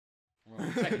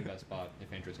Second best spot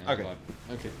if Andrew's gonna Okay. spot.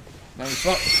 Okay. Now we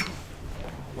spot.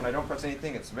 When I don't press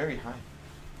anything, it's very high.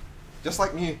 Just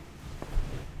like me.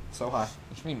 So high.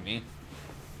 What do you mean me?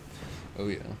 Oh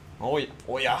yeah. Oh yeah.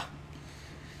 Oh yeah.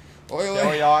 Oh yeah. There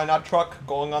we are in our truck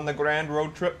going on the grand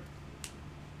road trip.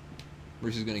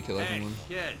 Bruce is gonna kill everyone.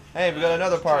 Kid. Hey, we got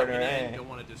another partner. Checking in. Hey. Don't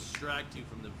want to distract you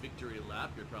from the victory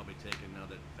lap you're probably taking now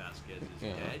that Vasquez is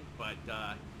Yeah. dead, but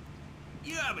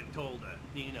you haven't told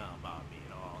Athena about me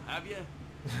at all, have you?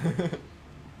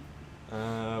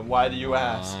 Why do you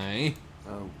ask? Why?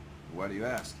 Oh, why do you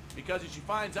ask? Because if she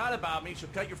finds out about me, she'll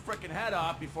cut your frickin' head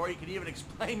off before you can even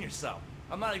explain yourself.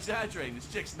 I'm not exaggerating. This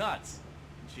chick's nuts.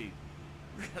 She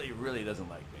really doesn't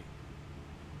like me.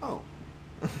 Oh,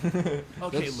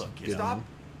 Okay, That's look, kid. good. stop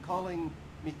calling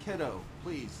me kiddo,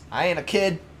 please. I ain't a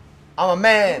kid. I'm a Who are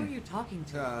man. you talking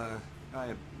to?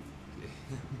 I...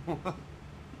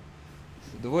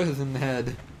 The voice is in the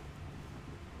head.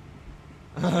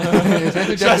 Should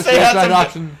I say that Suicide some-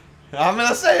 option. I'm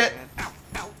gonna say it. Ow,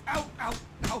 ow, ow, ow,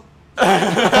 ow.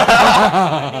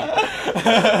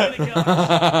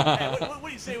 Hey, what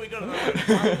do you say we go to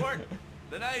the airport?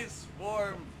 The nice,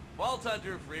 warm, Vault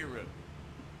Hunter free room.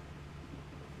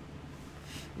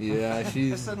 Yeah, I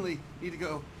she's. suddenly need to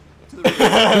go to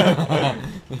the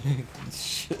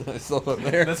Shit myself up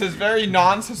there. This is very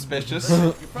non-suspicious.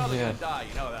 You're probably Yeah. gonna die,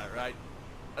 you know that, right?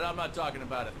 And I'm not talking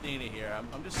about Athena here.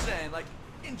 I'm just saying, like,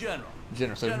 in general.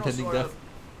 General, so impending sort death. of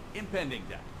impending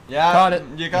death. Yeah, Got it.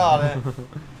 You got it.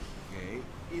 Okay,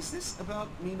 is this about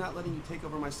me not letting you take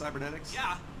over my cybernetics?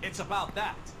 Yeah, it's about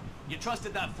that. You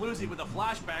trusted that floozy with a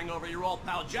flashbang over your old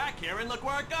pal Jack here, and look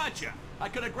where it got you. I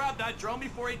could have grabbed that drone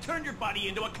before he turned your buddy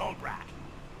into a coat rack.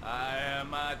 I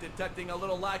am detecting a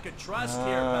little lack of trust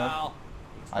here, pal.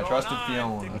 What's I going trusted on?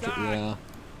 Fiona. Tick-tock. Yeah.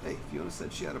 Hey, Fiona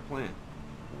said she had a plan.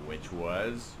 Which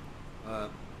was?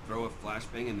 Throw a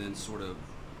flashbang and then sort of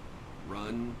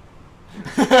run.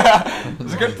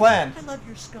 It's a good plan. I love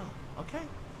your skull, okay?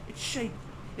 It's shapely.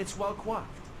 It's well coiffed.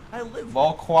 I live with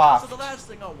Well it. coiffed. So the last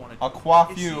thing I want to I'll do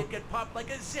coiff is you. see it get popped like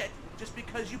a zit just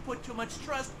because you put too much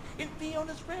trust in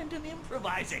Fiona's random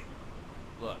improvising.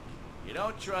 Look, you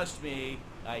don't trust me,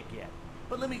 I get it.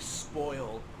 But let me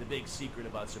spoil the big secret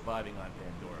about surviving on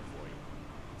Pandora for you.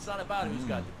 It's not about who's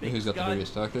got the biggest Who's got the gun,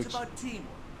 biggest tactics? It's about teamwork.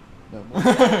 No.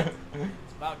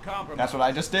 It's about compromise. That's what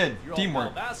I just did. If your Teamwork.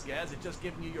 old pal Vasquez had just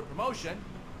given you your promotion,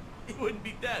 he wouldn't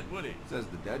be dead, would he? Says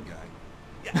the dead guy.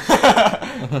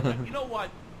 Yeah. You know what?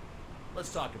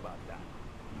 Let's talk about that.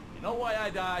 You know why I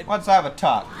died? Let's have a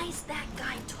talk. Why is that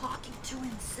guy talking to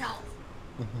himself?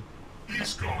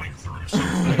 He's going through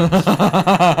something.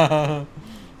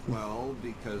 Well,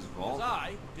 because Because Vault...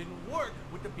 I didn't work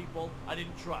with the people I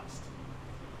didn't trust.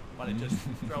 If I'd have just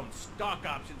thrown stock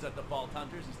options at the Vault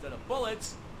Hunters instead of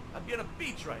bullets, I'd be on a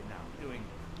beach right now doing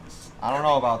I don't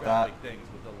know about that. graphic things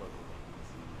with the local ones.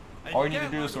 And All you need to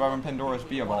can't do to let survive in the Pandora is people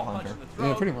be you a wanna Vault punch Hunter. in the Yeah,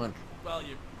 throat, pretty much. Well,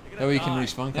 you're That gonna way you can die.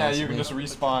 respawn Yeah, you constantly. can just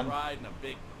Nothing but respawn. your pride and a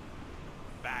big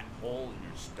fat hole in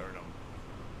your sternum.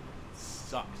 It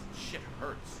sucks. Shit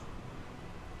hurts.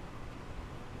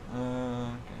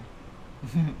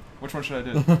 Okay. Which one should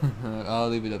I do? I'll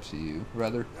leave it up to you.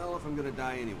 Rather. Well, if I'm gonna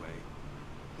die anyway,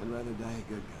 I'd rather die a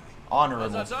good guy. Is Honorable.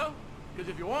 that so? Because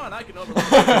if you want, I can overlook.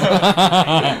 No.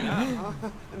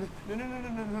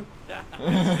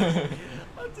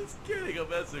 I'm just kidding. I'm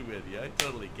messing with you. I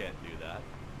totally can't do that.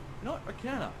 You know what? Or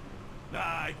can I? Nah,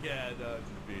 I can't.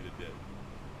 Just beat a dick.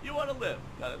 You want to live.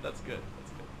 That's good.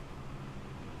 That's good.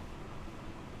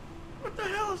 What the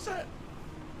hell is that?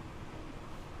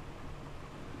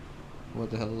 What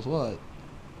the hell is what?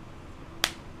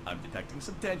 I'm detecting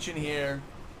some tension here.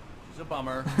 Which is a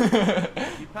bummer.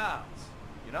 Keep pals.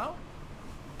 You know?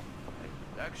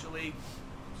 I actually...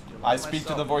 still I like speak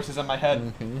to myself. the voices in my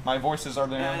head. Okay. My voices are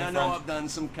the And only I know friends. I've done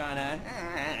some kind of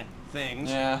things.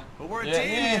 Yeah. But we're a Yeah,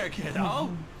 team yeah. here,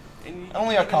 kiddo. And you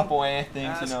Only a can couple things,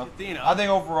 ask you know. Athena. I think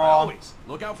overall, Always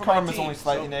look out for my karma's team, only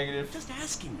slightly so negative. Just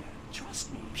asking that.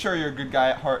 Trust me. I'm sure you're a good guy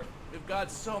at heart. We've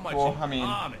got so much Well, in I mean,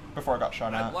 common. before I got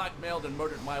shot I at. blackmailed and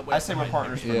murdered my way. I say we're behind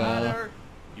partners your for now. ladder.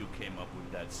 You came up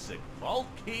with that sick vault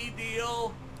key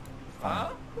deal.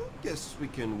 Huh? Guess we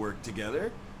can work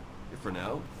together. For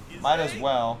now. You Might see? as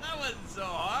well. That wasn't so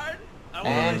hard. I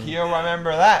And wanted- he'll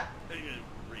remember that.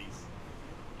 Reese,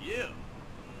 you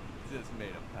just made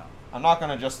a pal. I'm not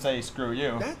gonna just say screw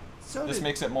you. That sounded This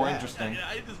makes it more bad. interesting.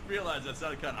 I just realized that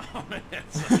sounded kind of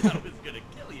ominous. Like I was gonna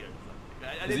kill you or something. I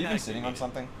Is he didn't even actually sitting mean on it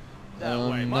something? that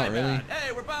way. My not really. bad.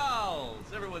 Hey, we're pals.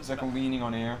 Everyone's It's like leaning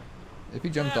on air. If he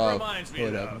jumped that off, reminds me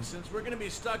what though, happened? since we're gonna be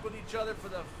stuck with each other for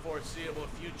the foreseeable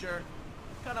future,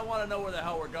 kind of want to know where the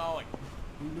hell we're going.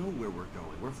 You know where we're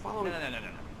going. We're No, following... no.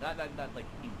 Not like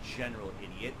in general,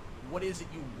 idiot. What is it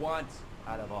you want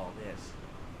out of all this?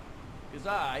 Because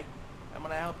I'm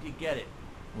gonna help you get it.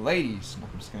 Ladies. No,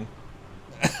 I'm just kidding.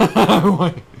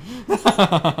 Wait.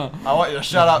 I want you to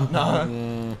shut up. No.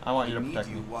 Yeah. I want you I to need protect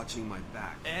you me. watching my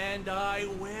back. And I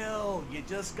will. You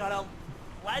just gotta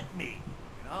let me.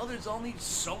 You know, there's only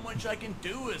so much I can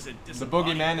do as a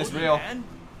disembodied boogeyman is real. boogeyman. You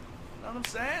know what I'm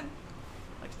saying?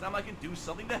 Next time I can do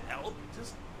something to help,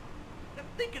 just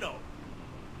think it over.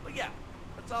 But yeah,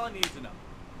 that's all I need to know.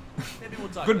 Maybe we'll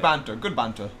talk Good later. banter. Good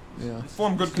banter. Yeah.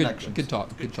 Form good connections. Good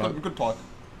talk. Good talk. Good talk.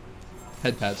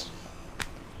 Head pats.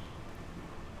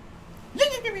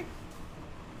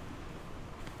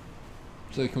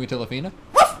 So can we tell Athena?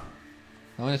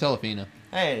 I want to tell Athena.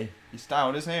 Hey, he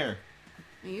styled his hair.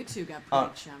 You two got pretty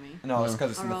chummy. No, it's No.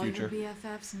 because it's in Are the all future. your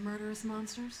BFFs murderous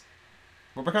monsters?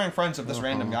 We're becoming friends with this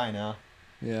random guy now.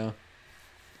 Yeah.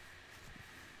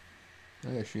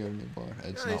 I guess she got a new bar.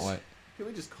 It's not Guys, white. Can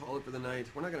we just call it for the night?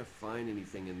 We're not gonna find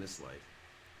anything in this light.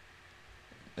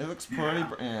 It looks pretty.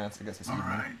 Yeah, I guess it's evening.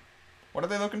 Alright. What are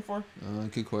they looking for?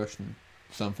 Good question.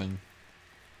 Something.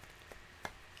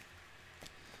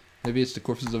 Maybe it's the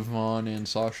corpses of Vaughn and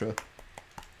Sasha.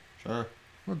 Sure.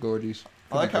 Or Gortys.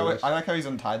 I like Could be how Gortys. he's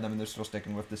untied them and they're still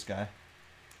sticking with this guy.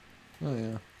 Oh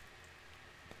yeah.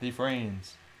 The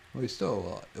friends. Well, he's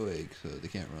still awake, so they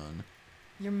can't run.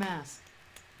 Your mask.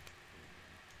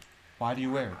 Why do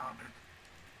you wear it? About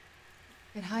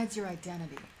it. It hides your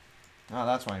identity. Oh,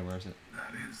 that's why he wears it.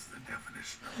 That is the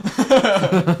definition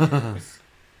of it.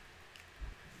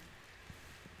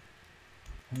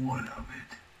 What of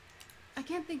it? I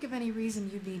can't think of any reason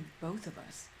you'd need both of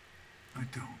us. I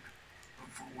don't. But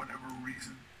for whatever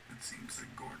reason, it seems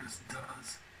that Gortys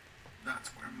does. That's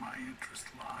where my interest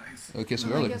lies. Okay, so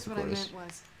Well, we're I looking guess for what I Gortys. meant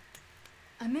was,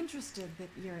 I'm interested that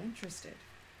you're interested.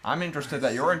 I'm interested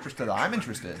that you're interested. I'm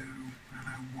interested. Do, and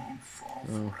I won't fall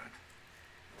Oh. for it.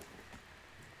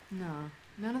 No,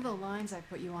 none of the lines I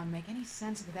put you on make any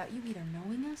sense without you either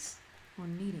knowing us or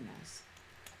needing us.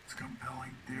 It's a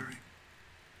compelling theory.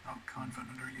 How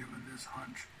confident are you in this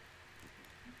hunch?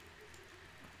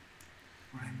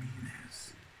 What I mean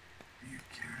is, do you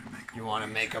care to make a You want to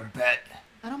make a wager? bet?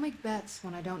 I don't make bets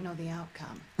when I don't know the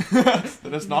outcome.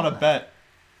 That is not a bet.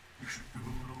 You should do a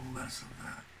little less of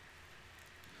that.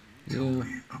 Yeah. Tell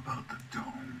me about the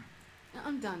dome.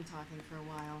 I'm done talking for a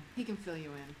while. He can fill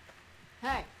you in.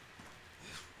 Hey,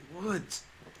 What?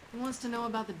 who wants to know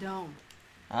about the dome?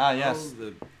 Ah, yes. Oh,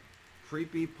 the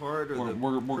creepy part or We're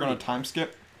the gonna pretty time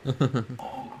skip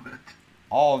All of it.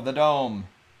 all of the dome.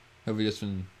 Have we just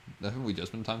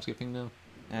been time skipping now?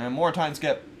 And more time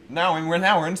skip. Now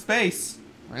we're in space.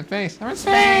 We're in space. We're in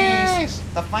space.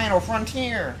 The final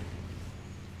frontier.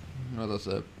 No, that's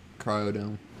a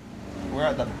cryodome. We're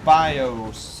at the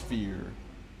biosphere.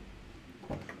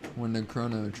 When the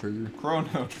chrono trigger.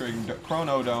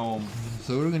 Chronodome.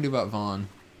 So what are we gonna do about Vaughn?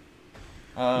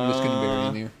 We're just gonna bury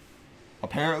him here.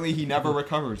 Apparently he never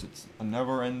recovers. It's a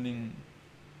never-ending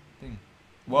thing.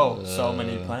 Whoa, so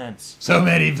many plants. So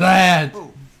many plants. Oh, I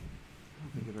don't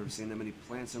think I've ever seen that many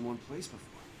plants in one place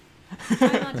before.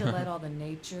 Try not to let all the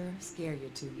nature scare you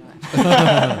too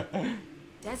much.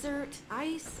 Desert,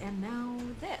 ice, and now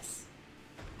this.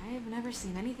 I have never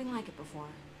seen anything like it before.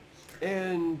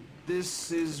 And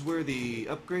this is where the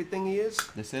upgrade thingy is?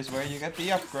 This is where you get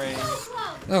the upgrade.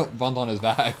 Oh, Vaughn's on his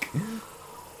back.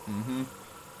 Mm-hmm.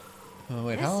 Oh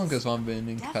wait, This how long is has Vaughn been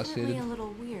Definitely incapacitated? a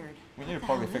little weird. We need What to the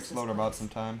probably hell fix is this Loader about place?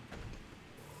 sometime.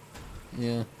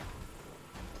 Yeah.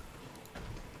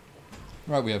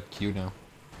 Right, we have Q now.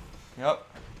 Yep.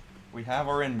 We have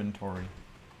our inventory.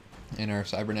 In our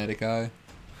cybernetic eye.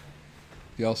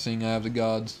 Y'all seeing Eye of the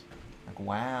Gods? Like,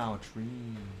 wow, trees.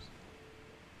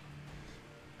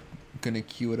 Gonna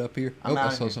queue it up here. I'm I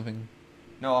outta saw here. something.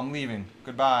 No, I'm leaving.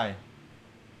 Goodbye.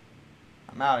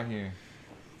 I'm out of here.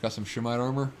 Got some Shemite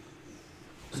armor.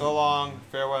 So long.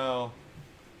 Farewell.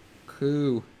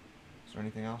 Cool. Is there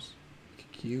anything else?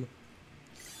 Q.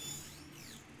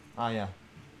 Ah, yeah.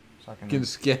 So I can... Can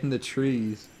scan the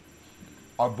trees.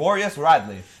 Arboreus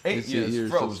Radley. 8 It's years, years,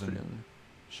 frozen. that's pretty-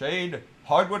 Shade,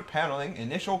 hardwood paneling,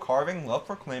 initial carving, love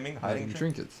for claiming, hiding Hiding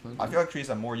trinkets. trinkets. I feel like trees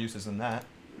have more uses than that.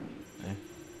 Eh.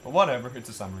 But whatever, it's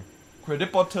a summary.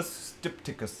 Credipotus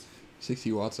dipticus.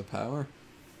 60 watts of power.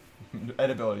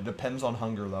 Edibility depends on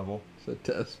hunger level. It's a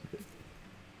test.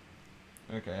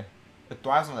 Okay. It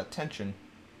thrives on attention.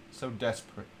 So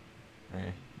desperate.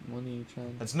 Eh. Money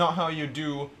Chan. That's not how you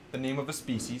do the name of a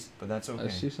species, but that's I okay.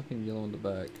 see something yellow in the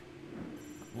back.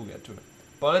 We'll get to it.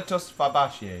 Boletus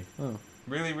fabaceae. Oh.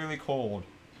 Really, really cold.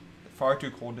 Far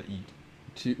too cold to eat.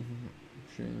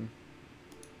 Shame.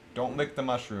 Don't lick the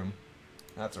mushroom.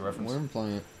 That's a reference. Worm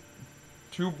plant.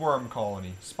 Tube worm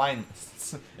colony.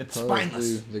 Spineless. It's Colors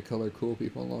spineless. blue, the color cool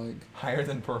people like. Higher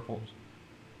than purples.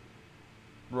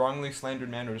 Wrongly slandered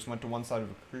man who just went to one side of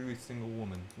a clearly single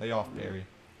woman. Lay off, Barry.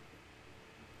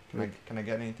 Can I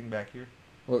get anything back here?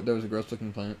 Oh, there was a gross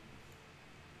looking plant.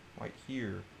 Right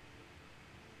here.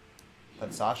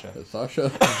 That's Sasha. That's Sasha.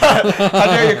 How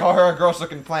dare you call her a gross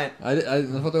looking plant? I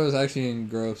thought that was actually a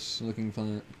gross looking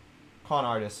plant. Con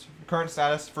artist. Current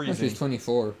status Oh, freezing. she's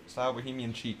 24. Style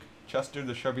bohemian chic. Chester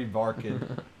the chubby bar kid.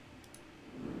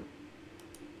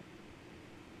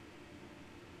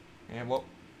 And well,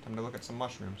 time to look at some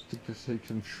mushrooms. Take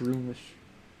some shroomish.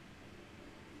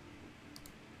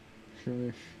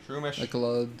 Shroomish.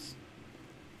 Ecolods.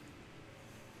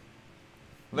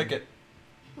 Lick it.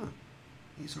 Huh.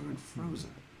 These aren't frozen.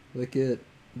 Lick it.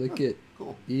 Lick Huh, it.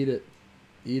 Cool. Eat it.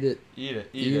 Eat it. Eat it.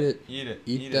 Eat it. Eat it.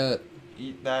 Eat that.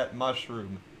 Eat that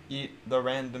mushroom. Eat the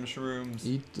random shrooms.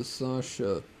 Eat the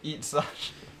Sasha. Eat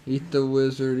Sasha. Eat the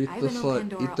wizard. Eat I've the been on slut.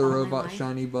 Pandora Eat the all my robot life.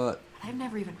 shiny butt. I've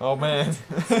never even. Oh man.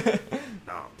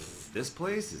 Oh, this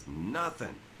place is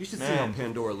nothing. You should see Man. how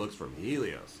Pandora looks from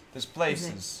Helios. This place Is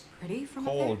it is pretty from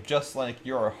up cold, there? just like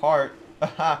your heart.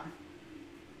 Haha.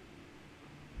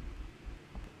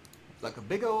 Like a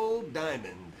big old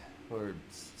diamond. Or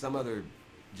some other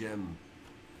gem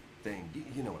thing.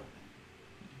 You know what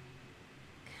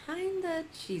I mean. Kinda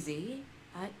cheesy,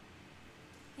 but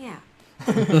yeah.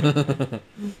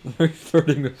 We're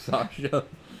flirting with Sasha.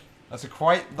 That's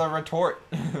quite the retort.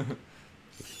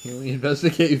 Can we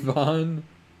investigate Vaughn?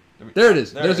 There it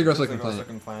is. There's a gross looking plant.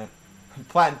 looking plant.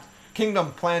 Plant.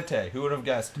 Kingdom Plante. Who would have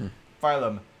guessed?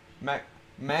 Phylum.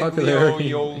 Popularity.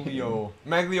 Magliolio.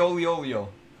 Magliolio.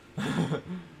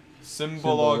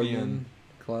 Symbologian.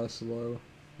 Class low.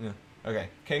 Yeah. Okay.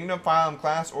 Kingdom, phylum,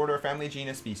 class, order, family,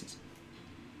 genus, species.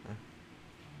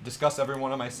 Discuss every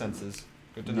one of my senses.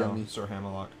 Good to know, Yummy. Sir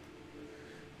Hammerlock.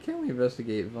 Can we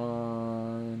investigate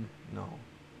Vaughn? No.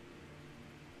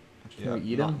 Actually, Can we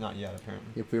eat him? Not yet,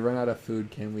 apparently. If we run out of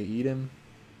food, can we eat him?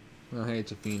 Oh, hey,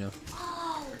 it's Athena.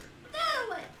 Oh,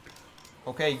 damn it!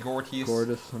 Okay, Gortys.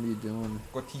 Gortys, what are you doing?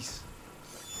 Gortys.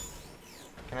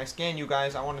 Can I scan you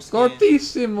guys? I want to scan.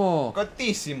 Gortissimo!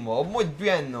 Gortissimo. Muy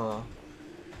bien.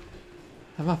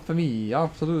 La famiglia,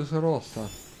 absolute rossa.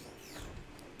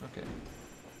 Okay.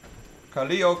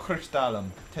 Calio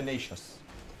crystallum. Tenacious.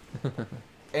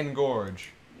 Engorge.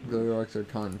 Gloriox are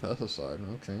cotton pesticide,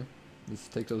 okay. Let's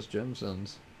take those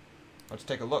gemstones. Let's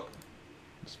take a look.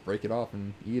 Let's break it off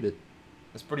and eat it.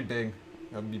 It's pretty big.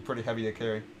 That would be pretty heavy to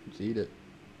carry. Let's eat it.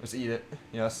 Let's eat it.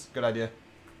 Yes, good idea.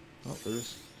 Oh,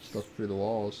 there's stuff through the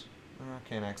walls.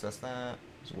 Can't access that.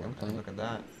 It's a worm plant. Look at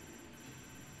that.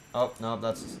 Oh, no,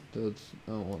 that's... Dudes,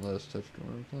 I don't want to let us touch the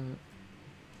worm plant.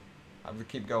 I have to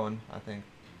keep going, I think.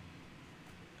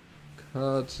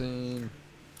 Cutscene.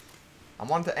 I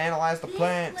want to analyze the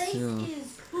plants. This place Yeah.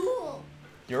 is cool.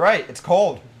 You're right, it's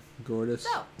cold. Gortys.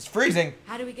 So, It's freezing.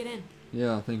 how do we get in?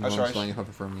 Yeah, I think Oh, Vaughn's sorry. flying up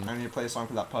from you. I need to play a song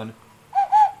for that pun.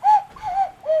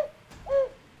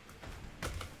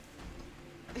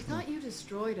 I thought you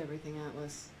destroyed everything,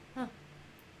 Atlas.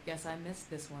 Guess I missed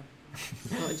this one.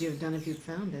 What would you have done if you'd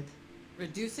found it?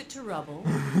 Reduce it to rubble,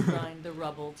 grind the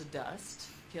rubble to dust,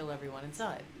 kill everyone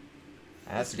inside.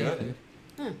 That's good.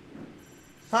 Hmm.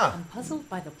 Huh. I'm puzzled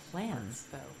by the plans,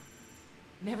 though.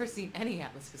 Never seen any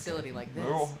Atlas facility like this.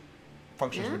 Rule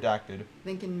functions Yeah? redacted.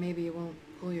 Thinking maybe you won't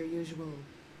pull your usual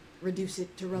reduce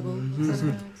it to rubble, Mm-hmm.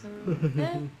 etc., etc.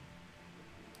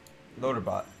 Eh,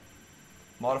 Loaderbot.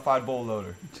 Modified bull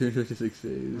loader. 256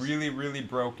 days. Really, really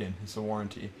broken. It's a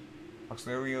warranty.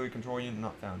 Auxiliary control unit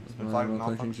not found. It's been My flagged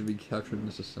malfunction malfunction. should be captured and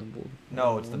disassembled.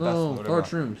 No, it's the best No, loader torch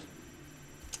bot. rooms.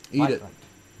 Eat Light it. light.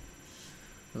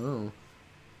 Oh.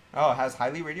 Oh, it has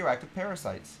highly radioactive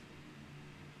parasites.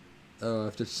 Oh,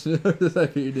 after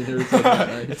that you didn't hear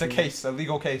that. It's a case, a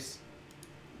legal case.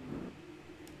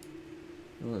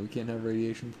 Oh, we can't have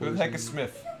radiation Who poisoning. the heck is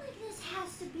Smith? I feel like this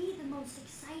has to be the most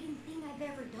exciting thing I've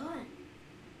ever done.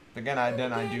 Again, I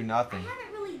do nothing. I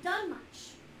haven't really done much.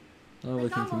 Oh, we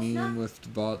can commune with the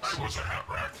bots. I was a hat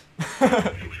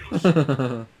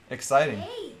rack. Exciting.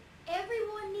 Hey,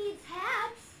 everyone needs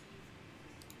hats.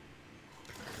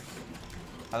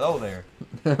 Hello there.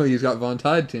 Oh, he's got Vaughn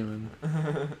tied to him.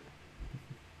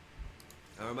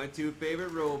 How are my two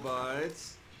favorite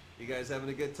robots? You guys having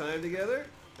a good time together?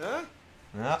 Huh?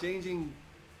 Yeah. Changing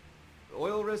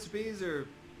oil recipes or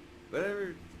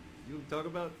whatever you talk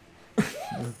about? I'm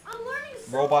learning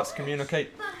so Robots much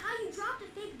communicate. about how you dropped a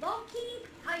fake vault key,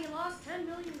 how you lost $10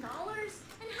 million, and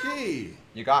how... Gee,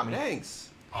 You got me. thanks.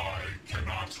 I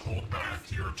cannot hold back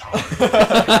your time.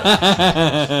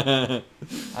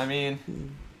 I mean,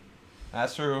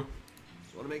 That's true.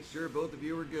 Just want to make sure both of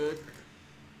you are good.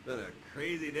 Been a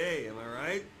crazy day, am I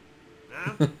right?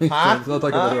 Huh? Huh? It's not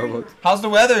like a robot. How's the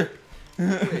weather?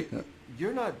 Wait,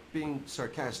 you're not being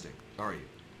sarcastic, are you?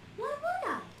 Why would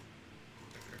I?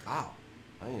 Wow,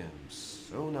 I am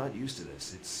so not used to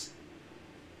this. It's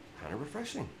kind of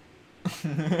refreshing.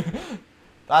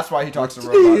 That's why he talks to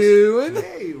robots.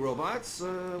 Hey, robots,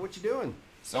 what you doing?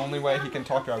 It's the only way he can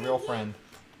talk to a real friend.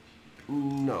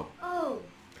 No. Oh,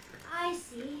 I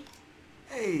see.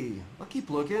 Hey, I'll keep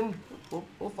looking.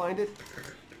 We'll find it.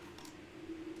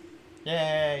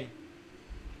 Yay!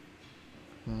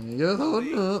 Yeah,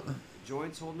 holding up.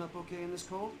 Joints holding up okay in this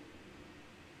cold?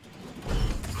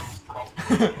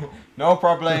 No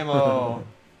problemo.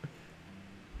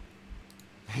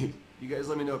 Hey, you guys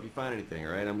let me know if you find anything,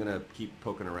 alright? I'm gonna keep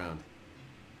poking around.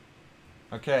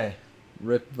 Okay.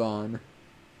 Rip Vaughn.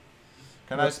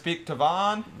 Can I speak to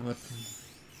Vaughn? What?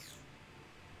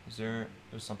 Is there...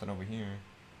 There's something over here.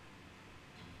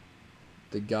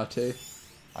 The Gate.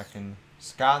 I can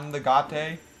scan the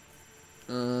Gate.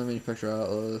 Manufacturer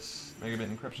Atlas.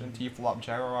 Megabit encryption. T-flop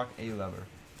gyro rock. A lever.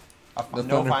 The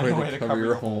No, find a thunder way to cover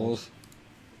your holes.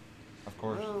 Of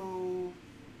course. Hello.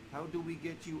 How do we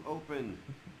get you open?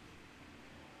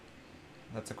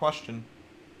 That's a question.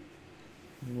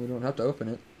 We don't have to open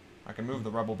it. I can move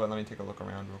the rubble, but let me take a look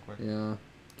around real quick. Yeah.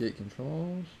 Gate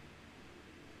controls.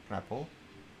 Can I pull?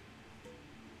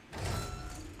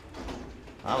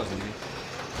 That was easy.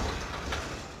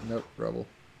 Nope, rubble.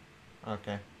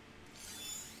 Okay.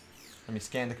 Let me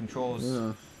scan the controls.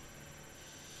 Yeah.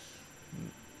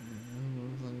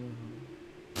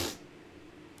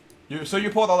 So you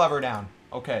pull the lever down.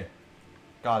 Okay.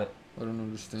 Got it. I don't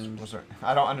understand. Was there,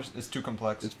 I don't understand. It's too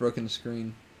complex. It's broken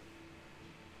screen.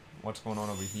 What's going on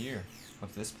over here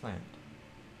with this plant?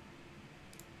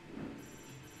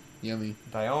 Yummy.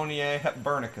 Dionaea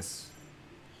hepburnicus.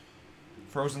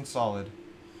 Frozen solid.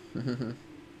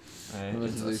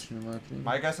 Monetization and marketing.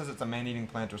 My guess is it's a man-eating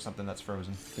plant or something that's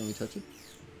frozen. Can we touch it?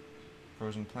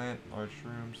 Frozen plant, large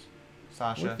shrooms. What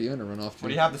Sasha. if Fiona run off to? What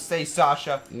do you have to say,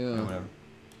 Sasha? Yeah. No, whatever.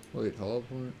 Wait, Hollow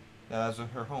Point? Yeah, that's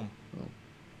her home. Oh.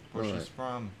 Where she's Alright.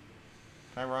 from.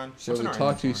 Can I run? Shall What's we in our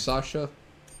talk to inventory? Sasha?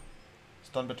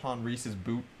 Stun baton, Reese's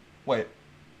boot. Wait.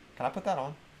 Can I put that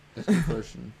on? That's the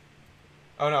question.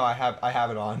 Oh no, I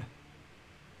have it on.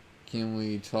 Can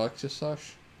we talk to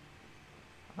Sasha?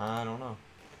 I don't know.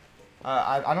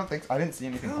 I don't think I didn't see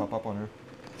anything pop up on her.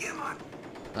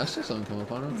 I saw something come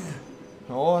up on her.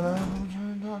 Oh, no, I'm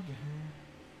trying to talk to her.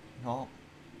 No.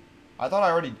 I thought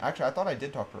I already. Actually, I thought I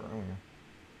did talk to her earlier.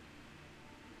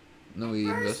 No, we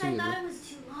First, I investigated. thought it was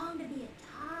too long to be a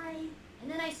tie, and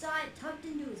then I saw it tucked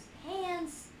into his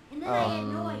pants, and then I had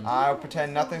no idea. I'll what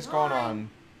pretend was nothing's going on.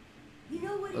 You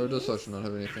know what Or it does is? Sasha not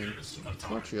have anything?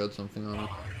 Thought she had something on her. I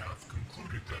have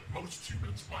concluded that most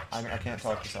humans lack I can't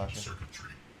talk to Sasha.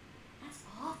 circuitry. That's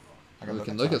awful. I can We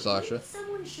can look at Sasha. Maybe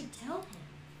someone should tell him.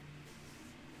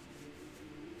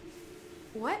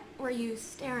 What were you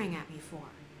staring at me for?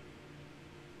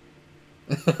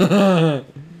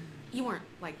 You weren't,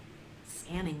 like,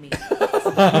 scanning me. As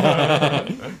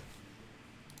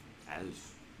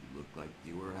looked like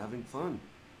you were having fun.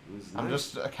 It was I'm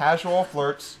nice. just a casual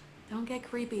flirts. Don't get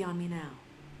creepy on me now.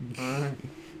 I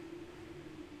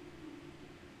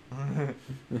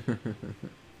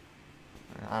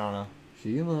don't know.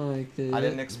 She liked it. I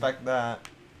didn't expect that.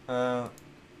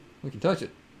 We can touch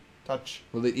it. Touch.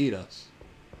 Will it eat us?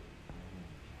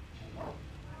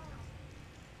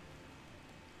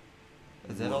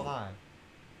 Is it alive?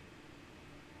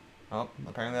 Oh,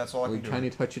 apparently that's all I We can do. kind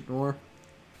of touch it more.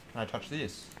 Can I touch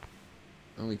these?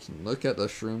 And we can look at the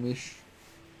shroomish.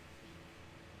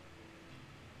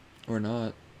 Or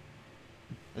not.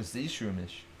 Is these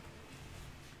shroomish?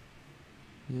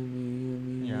 Yummy,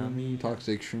 yummy, Yummy. yummy.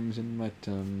 Toxic shrooms in my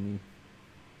tummy.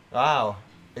 Wow.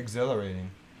 Exhilarating.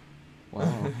 Wow.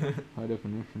 High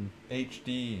definition.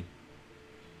 HD.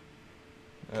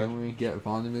 Can we get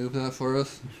Vaughn to move that for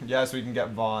us? Yes, we can get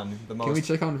Vaughn. The most. Can we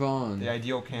check on Vaughn? The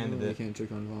ideal No, we candidate. can't check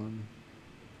on Vaughn.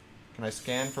 Can I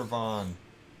scan for Vaughn?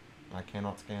 I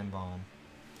cannot scan Vaughn.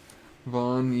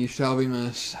 Vaughn, you shall be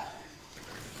missed.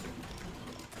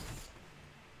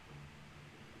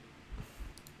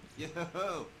 Yo,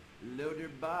 loader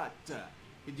bot.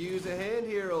 Could you use a hand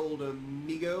here, old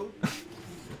amigo?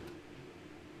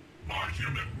 My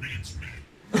human needs me.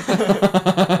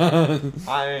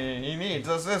 He needs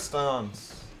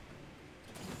assistance.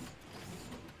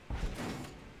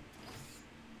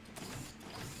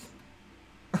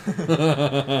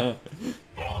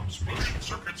 Bomb's motion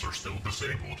circuits are still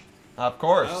disabled. Of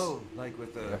course. Oh, like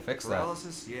with the Gotta fix that.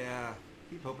 paralysis? Yeah.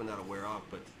 Keep hoping that'll wear off,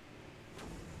 but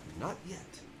Not yet.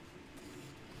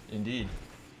 Indeed.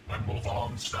 When will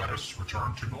Vaughn's status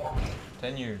return to normal?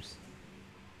 10 years.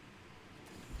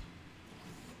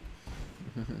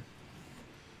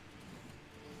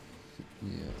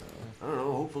 Yeah. I don't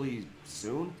know, hopefully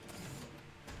soon.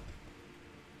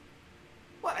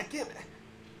 What? I can't.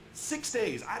 6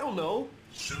 days, I don't know.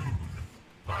 Soon.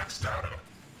 Lacks data.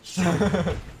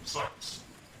 Soon. Sucks.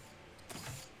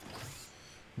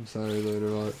 I'm sorry,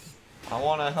 Loaderbot. I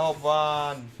want to help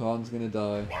Vaughn. Vaughn's gonna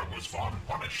die. Why was Vaughn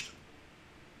punished?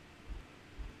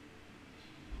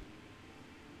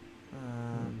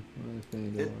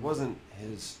 It wasn't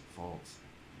his fault.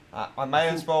 I may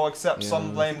as well accept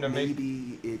some blame to me.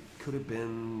 Maybe it could have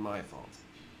been my fault.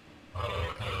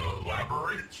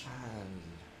 Elaborate?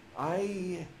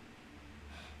 I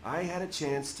had a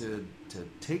chance to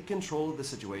take control of the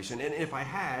situation, and if I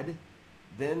had,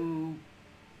 then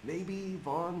maybe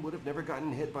Vaughn would have never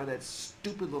gotten hit by that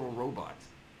stupid little robot.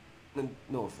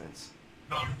 No offense.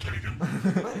 None taken.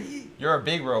 But You're a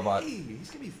big robot. Hey, he's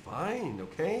gonna be fine,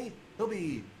 okay? He'll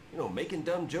be, making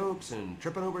dumb jokes and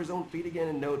tripping over his own feet again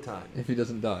in no time. If he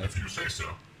doesn't die. If you say so.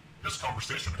 This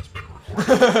conversation has been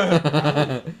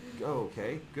recorded.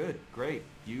 Okay, good, great.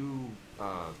 You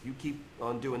keep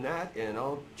on doing that, and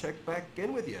I'll check back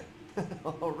in with you.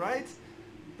 All right,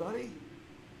 buddy?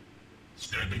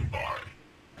 Standing by.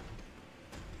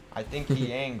 I think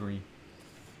he angry.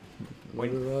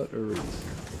 Loaderbot or Reese?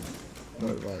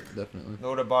 Loaderbot, definitely.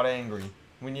 Loaderbot angry.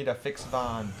 We need to fix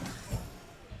Vaughn.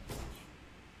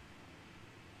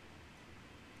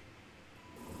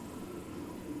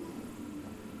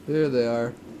 There they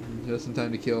are. Just in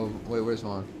time to kill. Wait, where's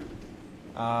Vaughn?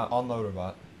 On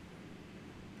Loaderbot.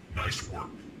 Nice work.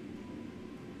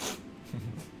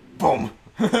 Boom!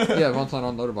 Yeah, Vaughn's not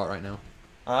on Loaderbot right now.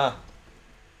 I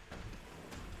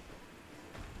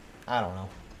don't know.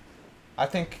 I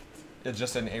think it's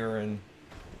just an error in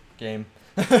game.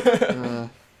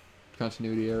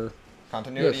 Continuity error.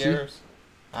 Continuity Yeah, see? errors?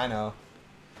 I know.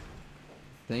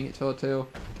 Dang it, Telltale.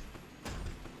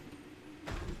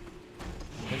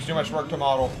 There's too much work to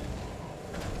model.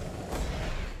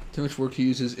 Too much work to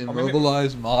use his maybe-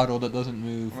 immobilized model that doesn't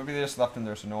move. Maybe they just left him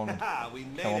there so no one would We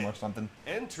made kill him or it. something.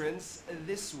 Entrance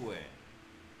this way.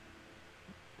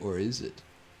 Or is it?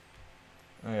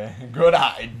 Okay. Good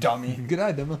eye, dummy. Good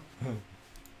eye, Demo.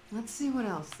 Let's see what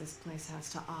else this place has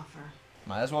to offer.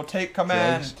 Might as well take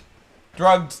command.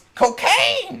 Drugs.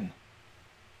 Cocaine!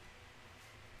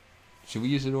 Should we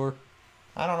use the door?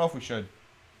 I don't know if we should.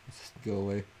 Let's just go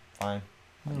away. Fine.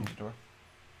 I'll No. use the door.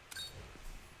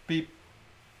 Beep.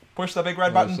 Push the big red Or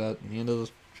is button. that the end of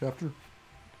this chapter?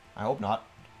 I hope not.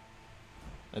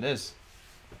 It is.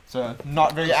 It's a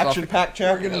not very Stop. action-packed We're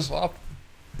chapter. gonna swap.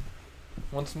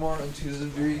 Once more into the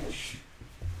breach.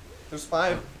 There's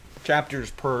 5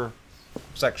 chapters per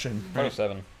section.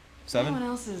 27. 7? Anyone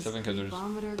else's 7 'cause there's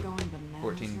vomitor going bananas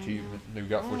 14 right achievements. We've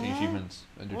got 14 achievements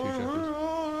under 2 chapters.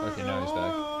 Okay, now he's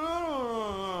back.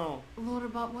 now?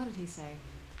 Loaderbot, what did he say?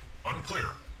 Unclear.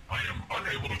 I am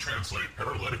unable to translate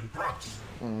paralytic grunts.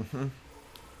 Mm-hmm.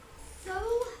 So,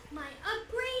 my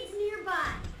upgrade's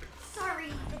nearby.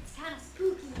 Sorry, it's kind of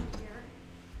spooky in here.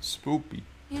 Spoopy.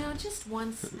 You know, just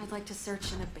once I'd like to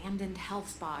search an abandoned health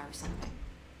spa or something.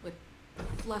 With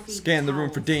fluffy Scan the room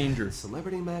for towels. danger.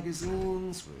 Celebrity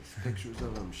magazines with pictures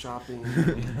of them shopping,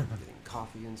 getting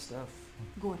coffee and stuff.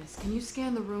 Gortys, can you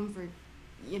scan the room for,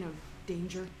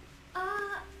 danger?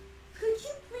 Could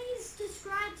you please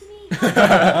describe to me how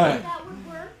that would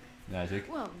work?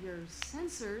 Magic. Well, your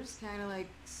sensors kind of like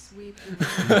sweep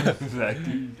Exactly.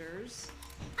 dangers.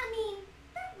 I mean,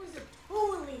 that was a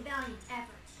totally valiant effort.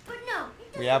 But no,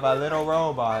 it We have a little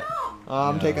robot.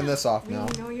 I'm taking this off We now.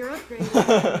 know you're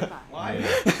upgraded. Why?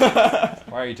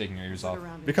 Why are you taking your ears off?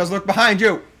 Because look behind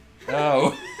you!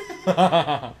 Oh.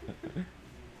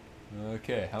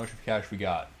 Okay, how much cash we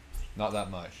got? Not that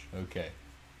much. Okay.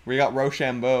 We got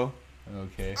Rochambeau.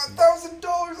 Okay. $1,000!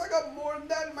 I got more than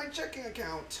that in my checking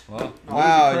account. Well,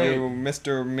 Wow, great. you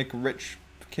Mr.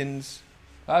 McRichkins.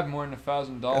 I have more than Guess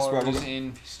what, $1,000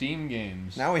 in Steam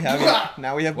games. Now we have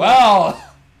now we have Well.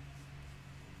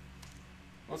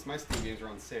 Most of my Steam games are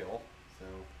on sale, so.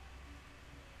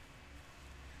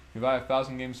 You buy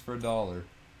 1,000 games for $1.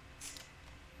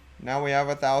 Now we have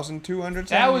 1,200.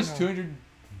 That was 200.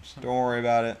 Don't worry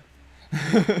about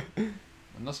it.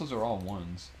 Unless those are all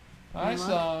ones. Hey, Hi, look.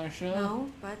 Sasha. No,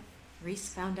 but Reese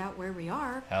found out where we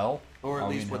are. Hell. Or at Are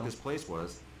we least in what hell? this place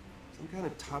was. Some kind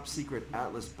of top secret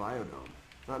Atlas biodome.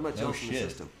 Not much No else in the shit.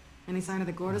 system. Any sign of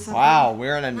the Gortys? Wow,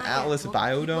 we're in an Not yet. Atlas We'll keep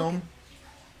biodome. looking.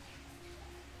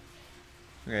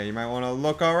 Okay, you might want to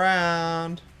look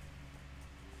around.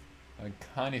 I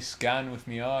kind of scan with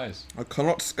me eyes. I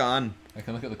cannot scan. I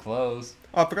can look at the clothes.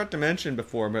 Oh, I forgot to mention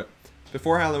before, but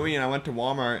before Halloween, I went to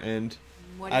Walmart and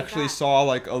What do you actually got? saw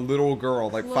like a little girl,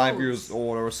 like 5 Clothes. years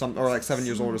old or some, or like 7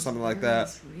 years old or something like that,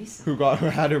 Very recent. who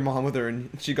had her mom with her, and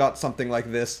she got something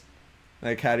like this,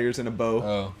 like cat ears and a bow,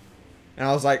 Oh. and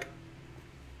I was like,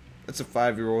 "That's a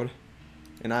 5-year-old,"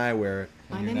 and I wear it.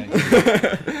 My And you're name-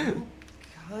 19.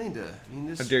 Kinda. I mean,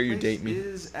 this How dare you place date me.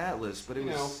 is Atlas, but it You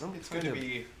was know, some it's kind good to of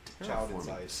be child terraforming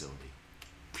inside. facility.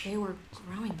 They were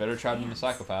growing Better child than a plants.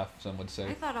 psychopath, some would I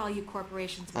say. thought all you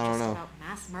corporations were I don't just know. about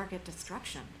mass market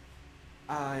destruction.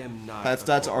 I am not. That's a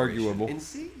corporation. arguable. And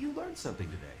see, you learned something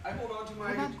today. I hold on to my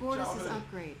What about Gortys' childhood.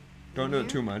 upgrade? Don't do it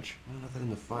too much. Well, nothing in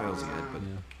the files yet, but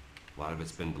a lot of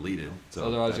it's been deleted. So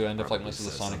Otherwise, that you end up like probably most of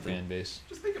the says Sonic something. fan base.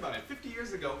 Just think about it. 50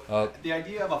 years ago, Oh. the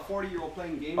idea of a 40-year-old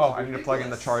playing games. Oh, was I need to plug in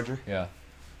the ridiculous. charger. Yeah.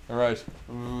 Alright.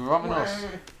 Vámonos.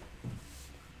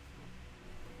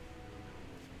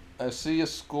 I see a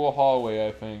school hallway,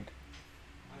 I think.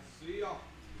 I see ya.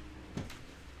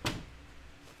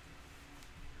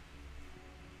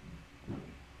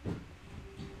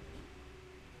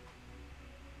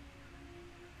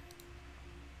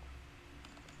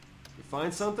 You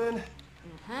find something?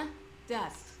 Uh-huh.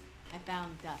 Dust. I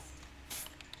found dust.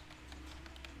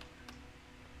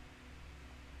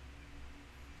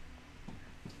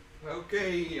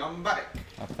 Okay, I'm back.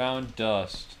 I found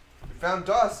dust. We found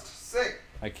dust. Sick.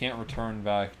 I can't return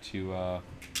back to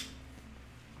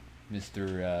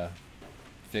Mr.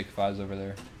 Fake Fives over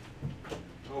there.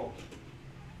 Oh.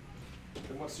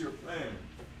 Then what's your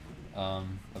plan?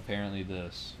 Apparently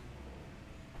this.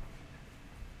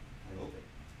 I hope it.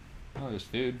 Oh, there's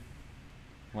food.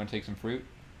 Want to take some fruit?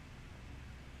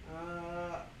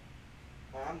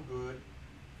 I'm good.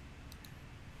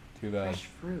 Too bad. Fresh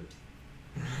fruit.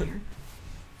 Here.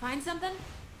 Find something?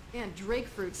 Yeah, Drake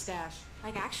fruit stash.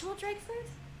 Like actual Drake fruit?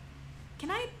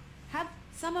 Can I have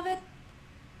some of it?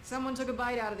 Someone took a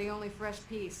bite out of the only fresh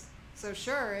piece. So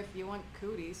sure, if you want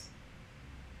cooties.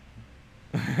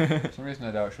 For some reason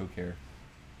I doubt she'll care.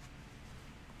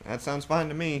 That sounds fine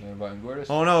to me. Lodobot and Gortys?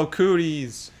 Oh no,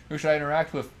 cooties. Who should I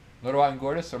interact with? Lodobot and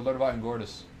Gortys or Lodobot and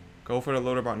Gortys? Go for the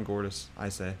Loaderbot and Gortys, I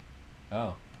say.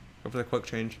 Oh. Go for the quick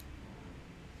change.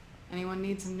 Anyone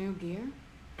need some new gear?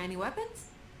 Any weapons?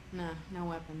 Nah, no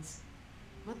weapons.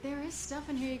 But there is stuff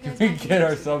in here you Can guys we might be get into.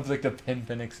 ourselves like the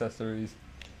pin accessories?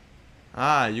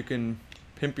 Ah, you can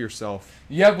pimp yourself.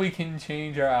 Yep, we can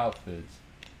change our outfits.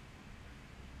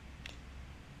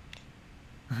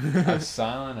 A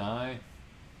silent eye.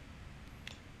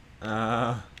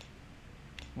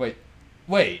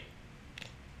 Wait.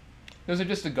 Those are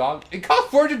just the goggles. It cost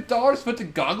 $400 to put the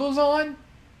goggles on?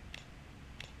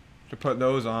 To put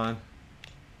those on.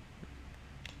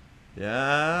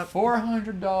 Yeah.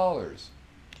 $400.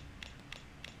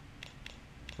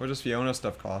 What does Fiona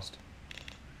stuff cost?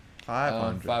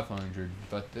 500. 500,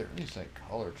 but there is like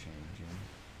color changing.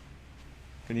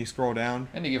 Can you scroll down?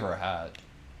 And to give her a hat.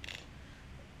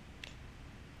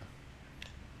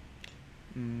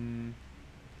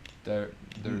 They're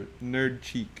Nerd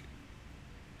cheek.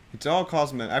 It's all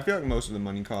cosmetic. I feel like most of the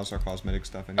money costs are cosmetic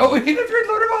stuff. Anyway. Oh, we need a third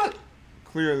Lodobot!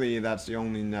 Clearly, that's the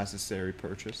only necessary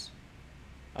purchase.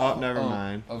 Oh, never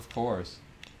mind. Of course.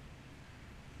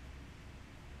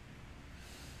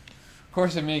 Of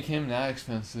course, they make him that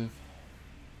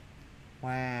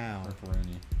Wow. Or for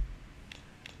any.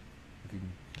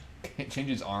 Can't change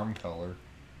his arm color.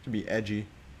 To be edgy.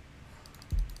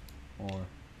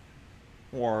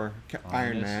 Or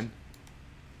Iron Ominous. Man.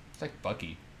 it's like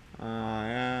Bucky. I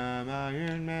am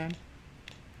Iron Man.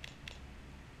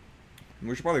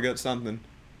 We should probably get something.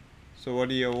 So what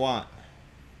do you want?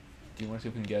 Do you want to see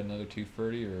if we can get another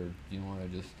 230, or do you want to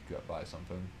just go buy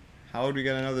something? How would we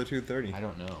get another 230? I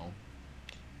don't know.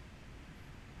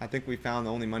 I think we found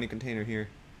the only money container here.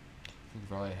 We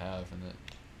probably have, and it.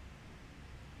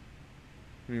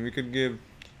 I mean, we could give...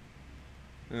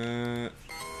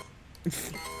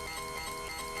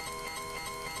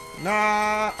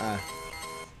 Nah!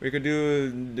 We could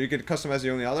customize the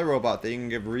only other robot thing and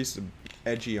give Reese an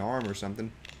edgy arm or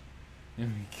something. We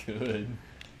could.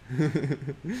 You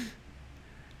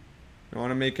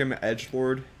want to make him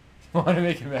edgelord? Want to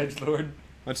make him edgelord?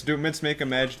 Let's make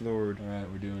him edgelord.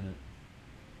 Alright, we're doing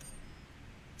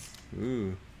it.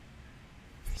 Ooh.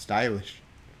 Stylish.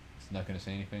 It's not gonna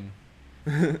say anything.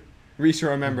 Reese,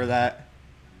 remember that.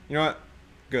 You know what?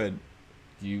 Good.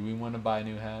 Do we want to buy a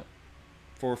new hat?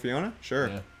 For Fiona? Sure.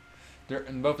 Yeah. They're,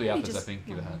 in both the Maybe outfits, I just think,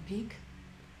 give a hat. one peek.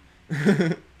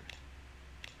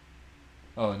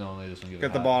 Oh, no, only this one give a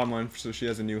Get the hat. bottom one so she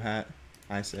has a new hat,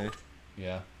 I say.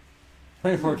 Yeah.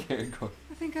 24 karat gold.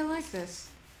 I think I like this.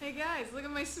 Hey guys, look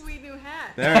at my sweet new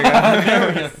hat. There we go. There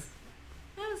we go.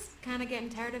 I was kind of getting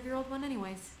tired of your old one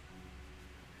anyways.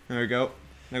 There we go.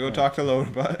 Now go talk to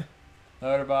Loderbot.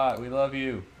 Loderbot, we love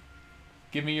you.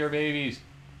 Give me your babies.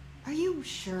 Are you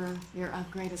sure your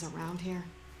upgrade is around here?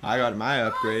 I got my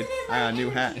upgrade. I got a new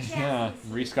hat. Yeah,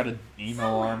 Reese got an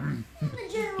emo arm. In the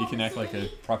general He can act like a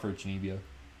vicinity. proper Genevio.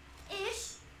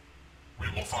 Ish. We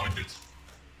will find it.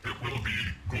 It will be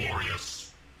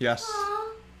glorious. Yes.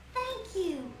 Aw, thank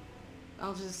you.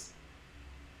 I'll just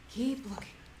keep looking.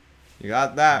 You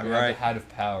got that We have the right. hat of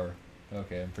power.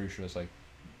 Okay, I'm pretty sure it's like...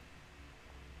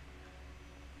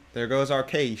 There goes our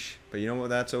cache. But you know what?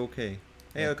 That's okay.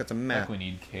 Hey, look, it's a Like map. we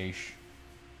need cache.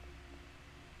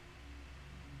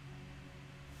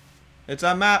 It's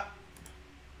a map.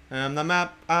 I'm the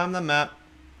map. I'm the map.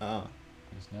 Oh.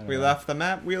 It's not a We map. left the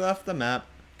map. We left the map.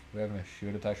 We have a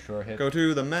shoot attack short hit. Go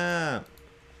to the map.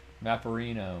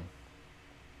 Mapperino.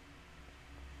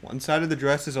 One side of the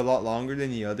dress is a lot longer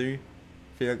than the other.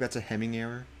 I feel like that's a hemming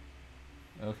error.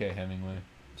 Okay, Hemingway.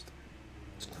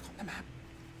 Let's click on the map.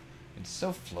 It's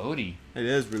so floaty. It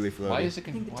is really floaty. Why is it?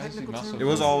 I think the Why is the technical mouse so term It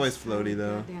was floaty? always floaty,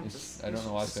 though. Goddamn It's, I don't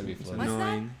know why it's gotta be It's floaty. What's that?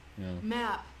 annoying. No.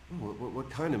 Map. What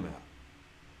kind of map?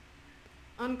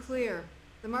 Unclear.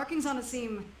 The markings on it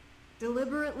seem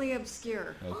deliberately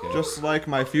obscure. Okay. Just like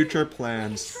my future Like a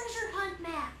plans. treasure hunt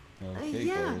map. Okay,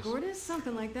 Yeah, Gortys. Gortys,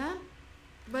 something like that.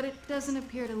 But it doesn't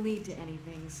appear to lead to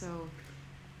anything, so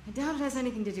I doubt it has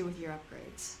anything to do with your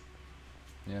upgrades.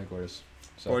 Yeah, Gortys.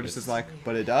 Gortys is like,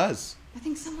 but it does. I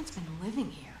think someone's been living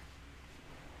here.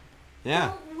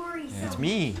 Yeah. Don't worry, Yeah, it's Sophie.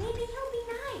 me. Maybe he'll be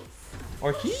nice.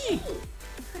 Or he. She.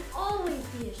 Could always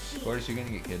be a she. Gortys, you're gonna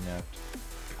get kidnapped.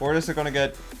 Gortys are gonna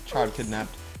get child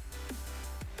kidnapped.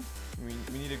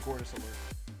 We need a Gortys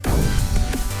alert.